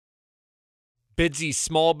Bidsy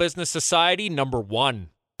Small Business Society #1.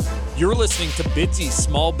 You're listening to Bidsy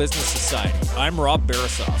Small Business Society. I'm Rob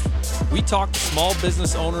Barasoff. We talk to small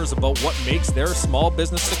business owners about what makes their small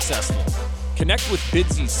business successful. Connect with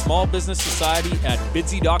Bidsy Small Business Society at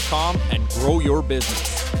bidsy.com and grow your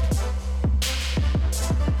business.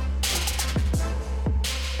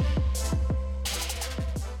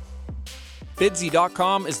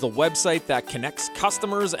 Bidsy.com is the website that connects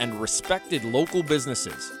customers and respected local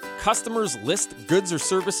businesses. Customers list goods or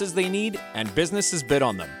services they need, and businesses bid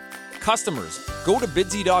on them. Customers, go to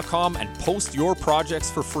bidsy.com and post your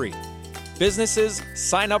projects for free. Businesses,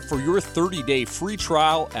 sign up for your 30-day free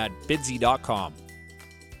trial at bidsy.com.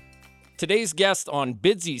 Today's guest on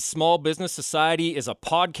Bidsy Small Business Society is a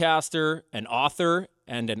podcaster, an author,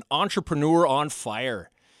 and an entrepreneur on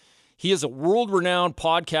fire. He is a world-renowned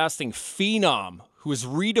podcasting phenom who is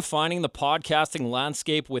redefining the podcasting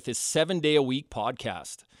landscape with his 7-day-a-week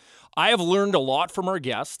podcast. I have learned a lot from our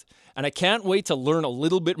guest, and I can't wait to learn a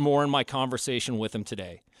little bit more in my conversation with him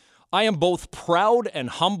today. I am both proud and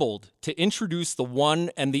humbled to introduce the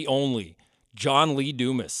one and the only, John Lee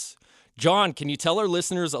Dumas. John, can you tell our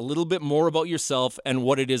listeners a little bit more about yourself and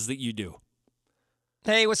what it is that you do?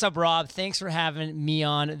 Hey, what's up, Rob? Thanks for having me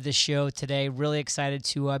on the show today. Really excited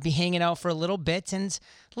to be hanging out for a little bit. And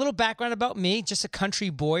a little background about me, just a country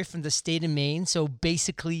boy from the state of Maine, so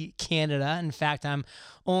basically Canada. In fact, I'm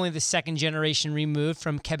only the second generation removed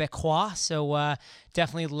from Quebecois, so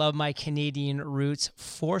definitely love my Canadian roots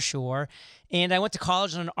for sure. And I went to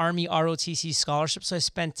college on an Army ROTC scholarship, so I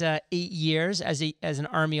spent 8 years as an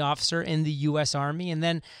Army officer in the U.S. Army, and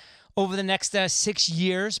then over the next 6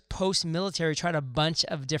 years, post-military, tried a bunch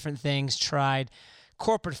of different things, tried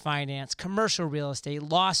corporate finance, commercial real estate,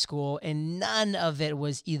 law school, and none of it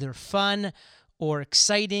was either fun or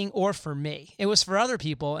exciting or for me. It was for other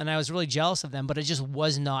people, and I was really jealous of them, but it just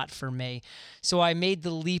was not for me. So I made the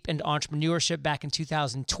leap into entrepreneurship back in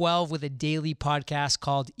 2012 with a daily podcast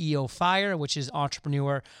called EOFire, which is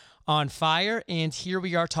Entrepreneur on Fire, and here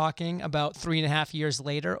we are talking about 3.5 years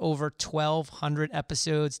later, over 1,200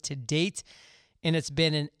 episodes to date, and it's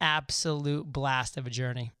been an absolute blast of a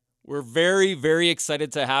journey. We're very, very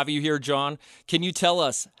excited to have you here, John. Can you tell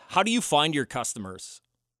us, how do you find your customers?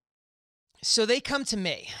 So they come to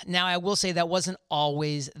me. Now, I will say that wasn't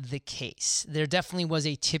always the case. There definitely was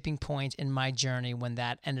a tipping point in my journey when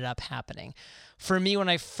that ended up happening. For me, when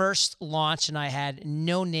I first launched and I had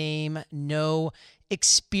no name, no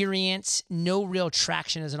experience, no real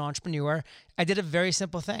traction as an entrepreneur, I did a very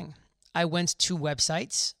simple thing. I went to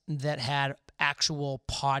websites that had actual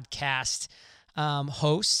podcast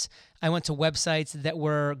hosts. I went to websites that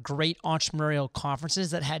were great entrepreneurial conferences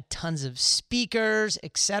that had tons of speakers,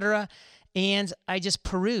 etc. And I just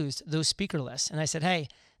perused those speaker lists. And I said, hey,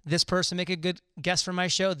 this person make a good guest for my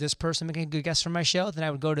show, this person make a good guest for my show. Then I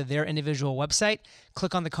would go to their individual website,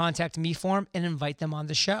 click on the contact me form, and invite them on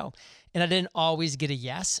the show. And I didn't always get a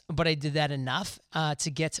yes, but I did that enough to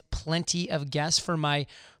get plenty of guests for my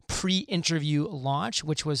pre-interview launch,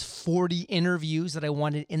 which was 40 interviews that I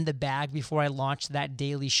wanted in the bag before I launched that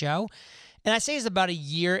daily show. And I'd say it's about 1.5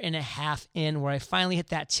 years in where I finally hit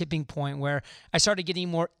that tipping point where I started getting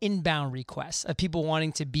more inbound requests of people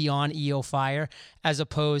wanting to be on EOFire as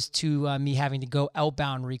opposed to me having to go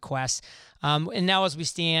outbound requests. And now as we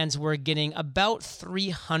stand, we're getting about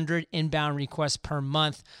 300 inbound requests per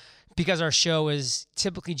month because our show is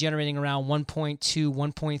typically generating around 1.2,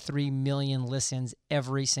 1.3 million listens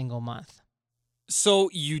every single month. So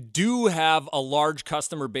you do have a large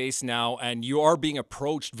customer base now, and you are being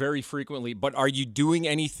approached very frequently, but are you doing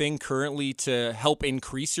anything currently to help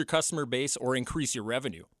increase your customer base or increase your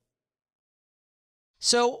revenue?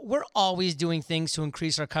 So we're always doing things to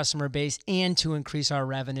increase our customer base and to increase our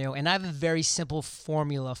revenue, and I have a very simple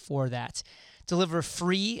formula for that. Deliver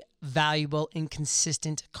free, valuable, and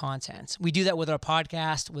consistent content. We do that with our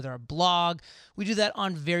podcast, with our blog. We do that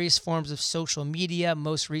on various forms of social media,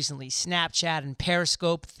 most recently Snapchat and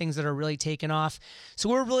Periscope, things that are really taking off. So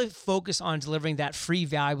we're really focused on delivering that free,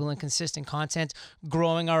 valuable, and consistent content,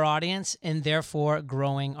 growing our audience, and therefore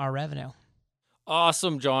growing our revenue.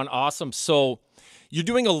 Awesome, John. Awesome. So you're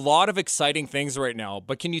doing a lot of exciting things right now,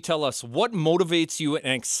 but can you tell us what motivates you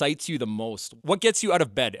and excites you the most? What gets you out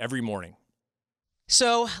of bed every morning?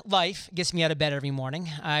 So life gets me out of bed every morning.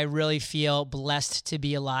 I really feel blessed to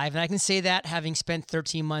be alive. And I can say that having spent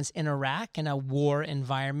 13 months in Iraq in a war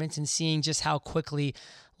environment and seeing just how quickly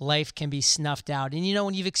life can be snuffed out. And you know,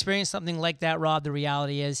 when you've experienced something like that, Rob, the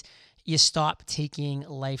reality is you stop taking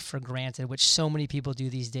life for granted, which so many people do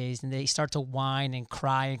these days. And they start to whine and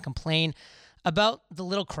cry and complain about the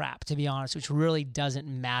little crap, to be honest, which really doesn't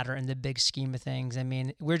matter in the big scheme of things. I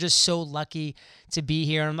mean, we're just so lucky to be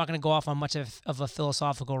here. I'm not going to go off on much of a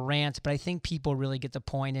philosophical rant, but I think people really get the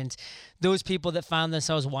point. And those people that found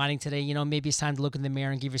themselves whining today, maybe it's time to look in the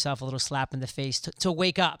mirror and give yourself a little slap in the face to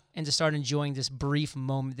wake up and to start enjoying this brief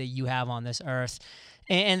moment that you have on this earth.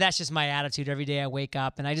 And that's just my attitude. Every day I wake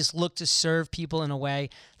up and I just look to serve people in a way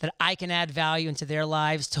that I can add value into their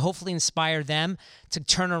lives to hopefully inspire them to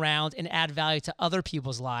turn around and add value to other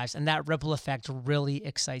people's lives. And that ripple effect really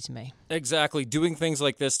excites me. Exactly. Doing things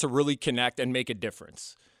like this to really connect and make a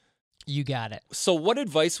difference. You got it. So what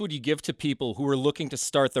advice would you give to people who are looking to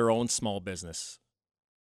start their own small business?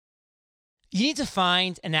 You need to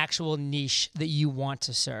find an actual niche that you want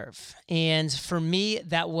to serve. And for me,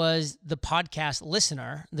 that was the podcast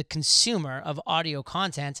listener, the consumer of audio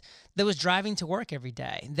content that was driving to work every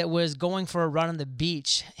day, that was going for a run on the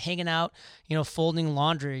beach, hanging out, folding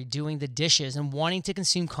laundry, doing the dishes, and wanting to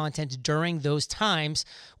consume content during those times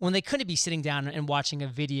when they couldn't be sitting down and watching a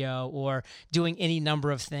video or doing any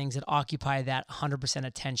number of things that occupy that 100%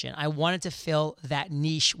 attention. I wanted to fill that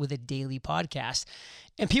niche with a daily podcast.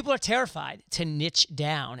 And people are terrified to niche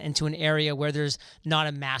down into an area where there's not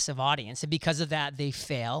a massive audience. And because of that, they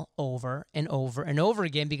fail over and over and over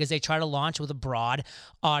again because they try to launch with a broad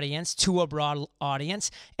audience to a broad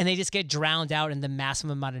audience, and they just get drowned out in the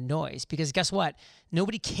massive amount of noise. Because guess what?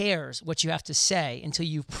 Nobody cares what you have to say until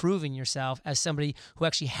you've proven yourself as somebody who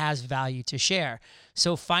actually has value to share.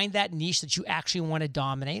 So find that niche that you actually want to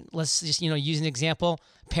dominate. Let's just, use an example.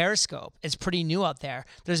 Periscope. It's pretty new out there.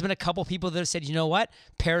 There's been a couple people that have said, you know what?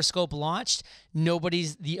 Periscope launched.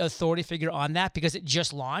 Nobody's the authority figure on that because it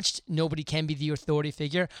just launched. Nobody can be the authority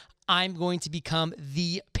figure. I'm going to become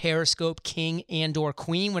the Periscope king and or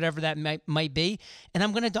queen, whatever that might be, and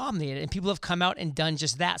I'm going to dominate it. And people have come out and done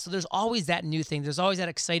just that. So there's always that new thing. There's always that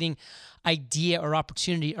exciting idea or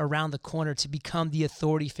opportunity around the corner to become the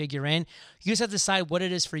authority figure in. You just have to decide what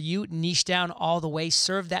it is for you, niche down all the way,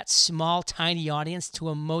 serve that small, tiny audience to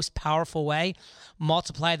a most powerful way,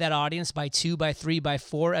 multiply that audience by 2, by 3, by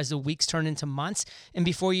 4 as the weeks turn into months, and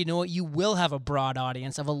before you know it, you will have a broad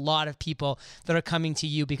audience of a lot of people that are coming to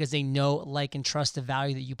you because they know, like, and trust the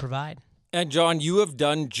value that you provide. And John, you have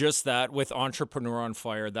done just that with Entrepreneur on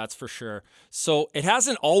Fire, that's for sure. So it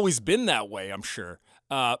hasn't always been that way, I'm sure.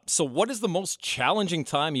 So what is the most challenging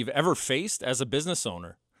time you've ever faced as a business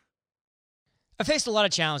owner? I've faced a lot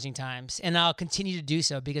of challenging times, and I'll continue to do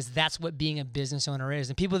so because that's what being a business owner is.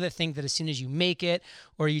 And people that think that as soon as you make it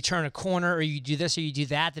or you turn a corner or you do this or you do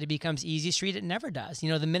that it becomes easy street, it never does.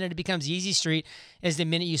 The minute it becomes easy street is the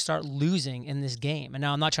minute you start losing in this game. And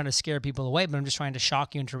now I'm not trying to scare people away, but I'm just trying to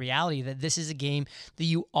shock you into reality that this is a game that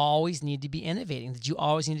you always need to be innovating, that you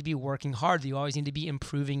always need to be working hard, that you always need to be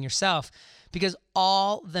improving yourself. Because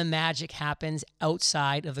all the magic happens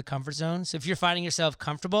outside of the comfort zone. So if you're finding yourself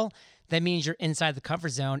comfortable, that means you're inside the comfort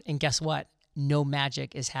zone. And guess what? No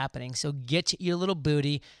magic is happening. So get your little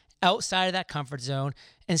booty outside of that comfort zone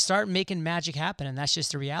and start making magic happen. And that's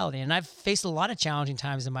just the reality. And I've faced a lot of challenging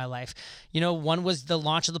times in my life. One was the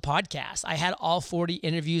launch of the podcast. I had all 40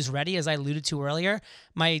 interviews ready, as I alluded to earlier.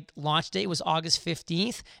 My launch date was August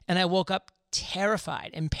 15th, and I woke up terrified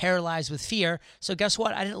and paralyzed with fear. So guess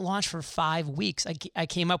what? I didn't launch for 5 weeks. I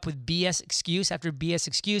came up with BS excuse after BS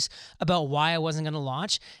excuse about why I wasn't going to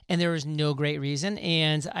launch, and there was no great reason.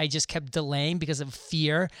 And I just kept delaying because of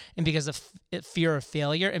fear and because of fear of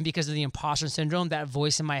failure and because of the imposter syndrome, that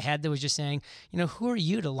voice in my head that was just saying, who are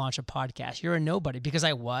you to launch a podcast? You're a nobody. Because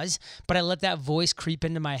I was, but I let that voice creep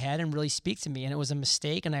into my head and really speak to me. And it was a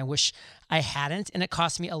mistake, and I wish I hadn't. And it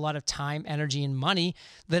cost me a lot of time, energy, and money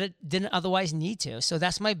that it didn't otherwise need to. So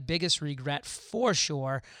that's my biggest regret for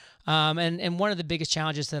sure. And one of the biggest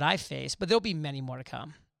challenges that I face, but there'll be many more to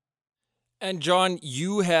come. And John,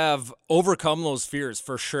 you have overcome those fears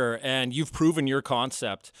for sure, and you've proven your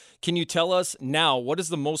concept. Can you tell us now, what is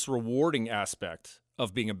the most rewarding aspect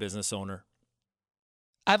of being a business owner?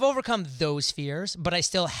 I've overcome those fears, but I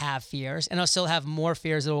still have fears, and I'll still have more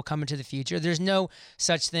fears that will come into the future. There's no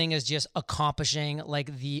such thing as just accomplishing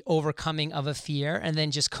like the overcoming of a fear and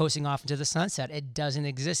then just coasting off into the sunset. It doesn't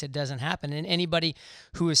exist. It doesn't happen. And anybody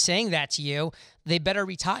who is saying that to you, they better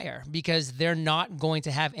retire, because they're not going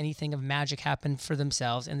to have anything of magic happen for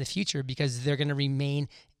themselves in the future, because they're going to remain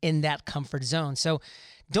in that comfort zone. So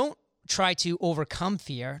don't try to overcome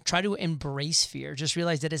fear. Try to embrace fear. Just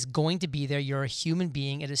realize that it's going to be there. You're a human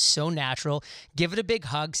being. It is so natural. Give it a big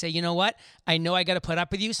hug. Say, you know what? I know I got to put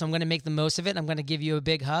up with you, so I'm going to make the most of it. I'm going to give you a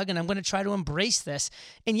big hug, and I'm going to try to embrace this.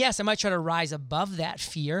 And yes, I might try to rise above that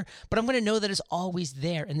fear, but I'm going to know that it's always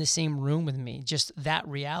there in the same room with me, just that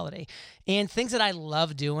reality. And things that I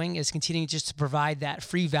love doing is continuing just to provide that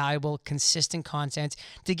free, valuable, consistent content,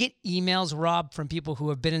 to get emails, Rob, from people who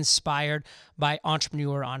have been inspired by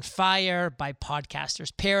Entrepreneur on Fire, by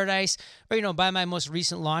Podcaster's Paradise, or, by my most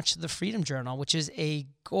recent launch, the Freedom Journal, which is a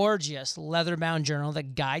gorgeous leather-bound journal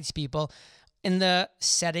that guides people in the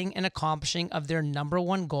setting and accomplishing of their number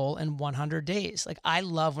one goal in 100 days. Like, I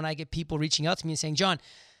love when I get people reaching out to me and saying, John,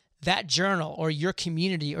 that journal or your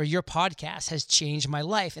community or your podcast has changed my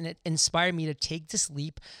life, and it inspired me to take this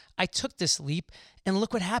leap. I took this leap, and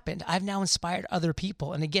look what happened. I've now inspired other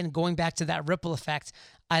people. And again, going back to that ripple effect,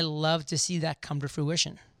 I love to see that come to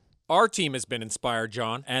fruition. Our team has been inspired,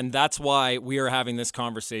 John, and that's why we are having this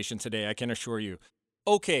conversation today, I can assure you.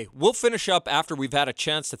 Okay, we'll finish up after we've had a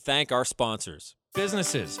chance to thank our sponsors.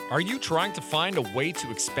 Businesses, are you trying to find a way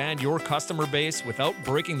to expand your customer base without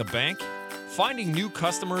breaking the bank? Finding new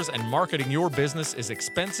customers and marketing your business is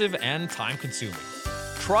expensive and time-consuming.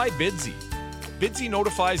 Try Bidsy. Bidsy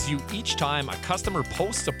notifies you each time a customer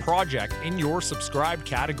posts a project in your subscribed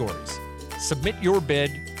categories. Submit your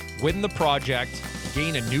bid, win the project,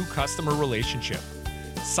 gain a new customer relationship.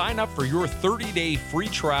 Sign up for your 30-day free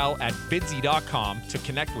trial at bidsy.com to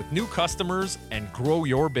connect with new customers and grow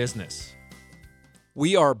your business.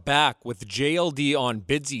 We are back with JLD on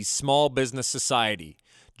Bidsy's Small Business Society.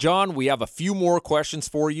 John, we have a few more questions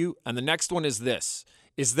for you, and the next one is this.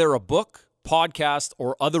 Is there a book, podcast,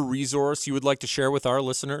 or other resource you would like to share with our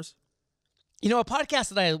listeners? A podcast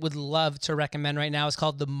that I would love to recommend right now is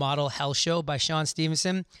called The Model Health Show by Sean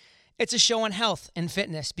Stevenson. It's a show on health and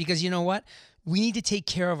fitness because you know what? We need to take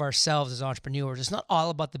care of ourselves as entrepreneurs. It's not all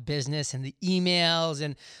about the business and the emails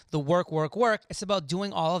and the work. It's about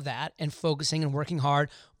doing all of that and focusing and working hard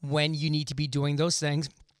when you need to be doing those things.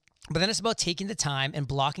 But then it's about taking the time and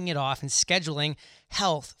blocking it off and scheduling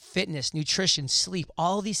health, fitness, nutrition, sleep.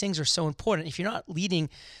 All of these things are so important. If you're not leading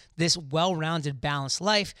this well-rounded, balanced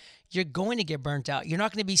life, you're going to get burnt out. You're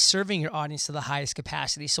not going to be serving your audience to the highest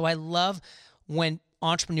capacity. So I love when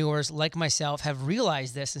entrepreneurs like myself have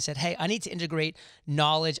realized this and said, hey, I need to integrate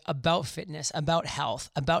knowledge about fitness, about health,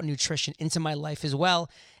 about nutrition into my life as well.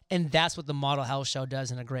 And that's what the Model Health Show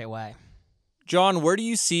does in a great way. John, where do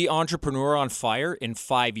you see Entrepreneur on Fire in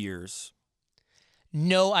 5 years?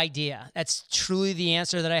 No idea. That's truly the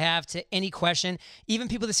answer that I have to any question. Even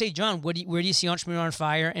people that say, John, where do you see Entrepreneur on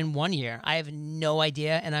Fire in 1 year? I have no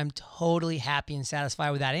idea, and I'm totally happy and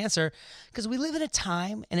satisfied with that answer because we live in a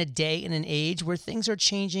time and a day and an age where things are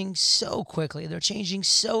changing so quickly. They're changing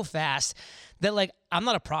so fast that, I'm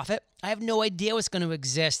not a prophet. I have no idea what's going to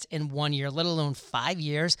exist in 1 year, let alone 5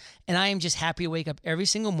 years, and I am just happy to wake up every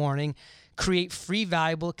single morning, create free,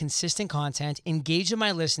 valuable, consistent content, engage with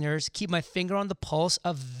my listeners, keep my finger on the pulse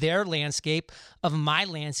of their landscape, of my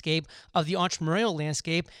landscape, of the entrepreneurial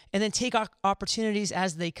landscape, and then take opportunities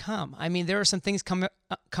as they come. I mean, there are some things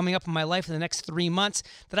coming up in my life in the next 3 months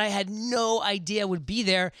that I had no idea would be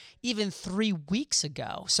there even 3 weeks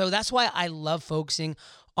ago. So that's why I love focusing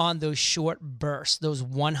on those short bursts, those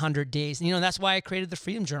 100 days. That's why I created the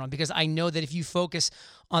Freedom Journal, because I know that if you focus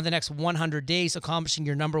on the next 100 days accomplishing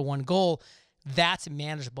your number one goal, that's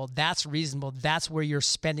manageable, that's reasonable, that's where you're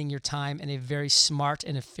spending your time in a very smart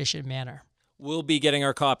and efficient manner. We'll be getting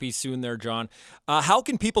our copies soon there, John. How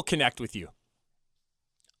can people connect with you?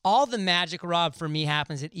 All the magic, Rob, for me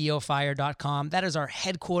happens at EOFire.com. That is our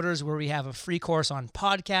headquarters where we have a free course on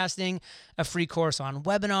podcasting, a free course on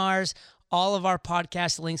webinars. All of our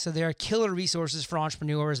podcast links are there, killer resources for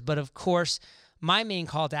entrepreneurs. But of course, my main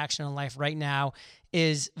call to action in life right now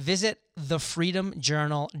is visit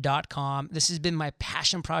thefreedomjournal.com. This has been my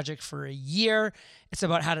passion project for a year. It's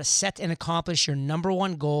about how to set and accomplish your number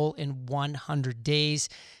one goal in 100 days.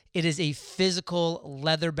 It is a physical,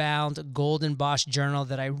 leather-bound, gold embossed journal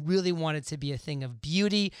that I really wanted to be a thing of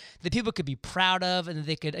beauty that people could be proud of and that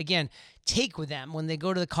they could, again, take with them when they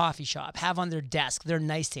go to the coffee shop, have on their desk, their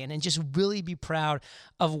nightstand, and just really be proud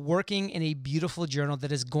of working in a beautiful journal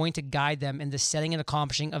that is going to guide them in the setting and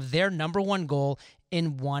accomplishing of their number one goal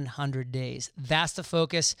in 100 days. That's the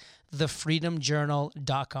focus,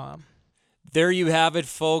 thefreedomjournal.com. There you have it,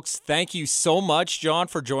 folks. Thank you so much, John,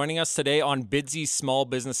 for joining us today on Bidsy's Small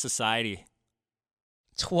Business Society.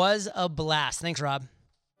 'Twas a blast. Thanks, Rob.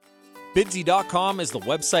 Bidsy.com is the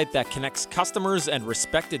website that connects customers and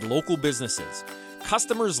respected local businesses.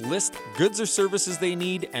 Customers list goods or services they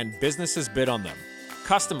need, and businesses bid on them.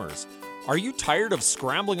 Customers, Are you tired of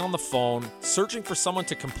scrambling on the phone, searching for someone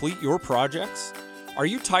to complete your projects? Are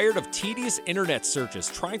you tired of tedious internet searches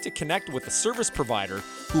trying to connect with a service provider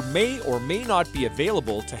who may or may not be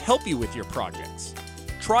available to help you with your projects?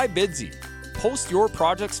 Try Bidsy. Post your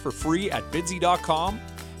projects for free at bidsy.com,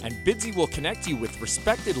 and Bidsy will connect you with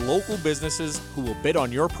respected local businesses who will bid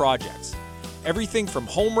on your projects. Everything from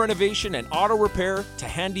home renovation and auto repair to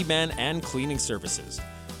handyman and cleaning services.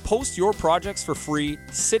 Post your projects for free,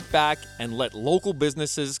 sit back, and let local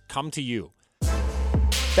businesses come to you.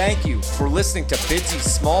 Thank you for listening to Bidsy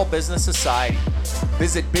Small Business Society.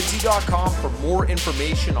 Visit bidsy.com for more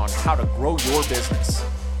information on how to grow your business.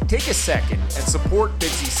 Take a second and support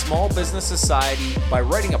Bidsy Small Business Society by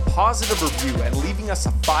writing a positive review and leaving us a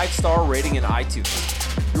 5-star rating in iTunes.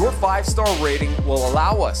 Your 5-star rating will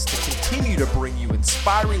allow us to continue to bring you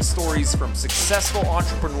inspiring stories from successful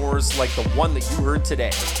entrepreneurs like the one that you heard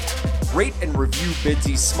today. Rate and review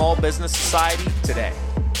Bidsy Small Business Society today.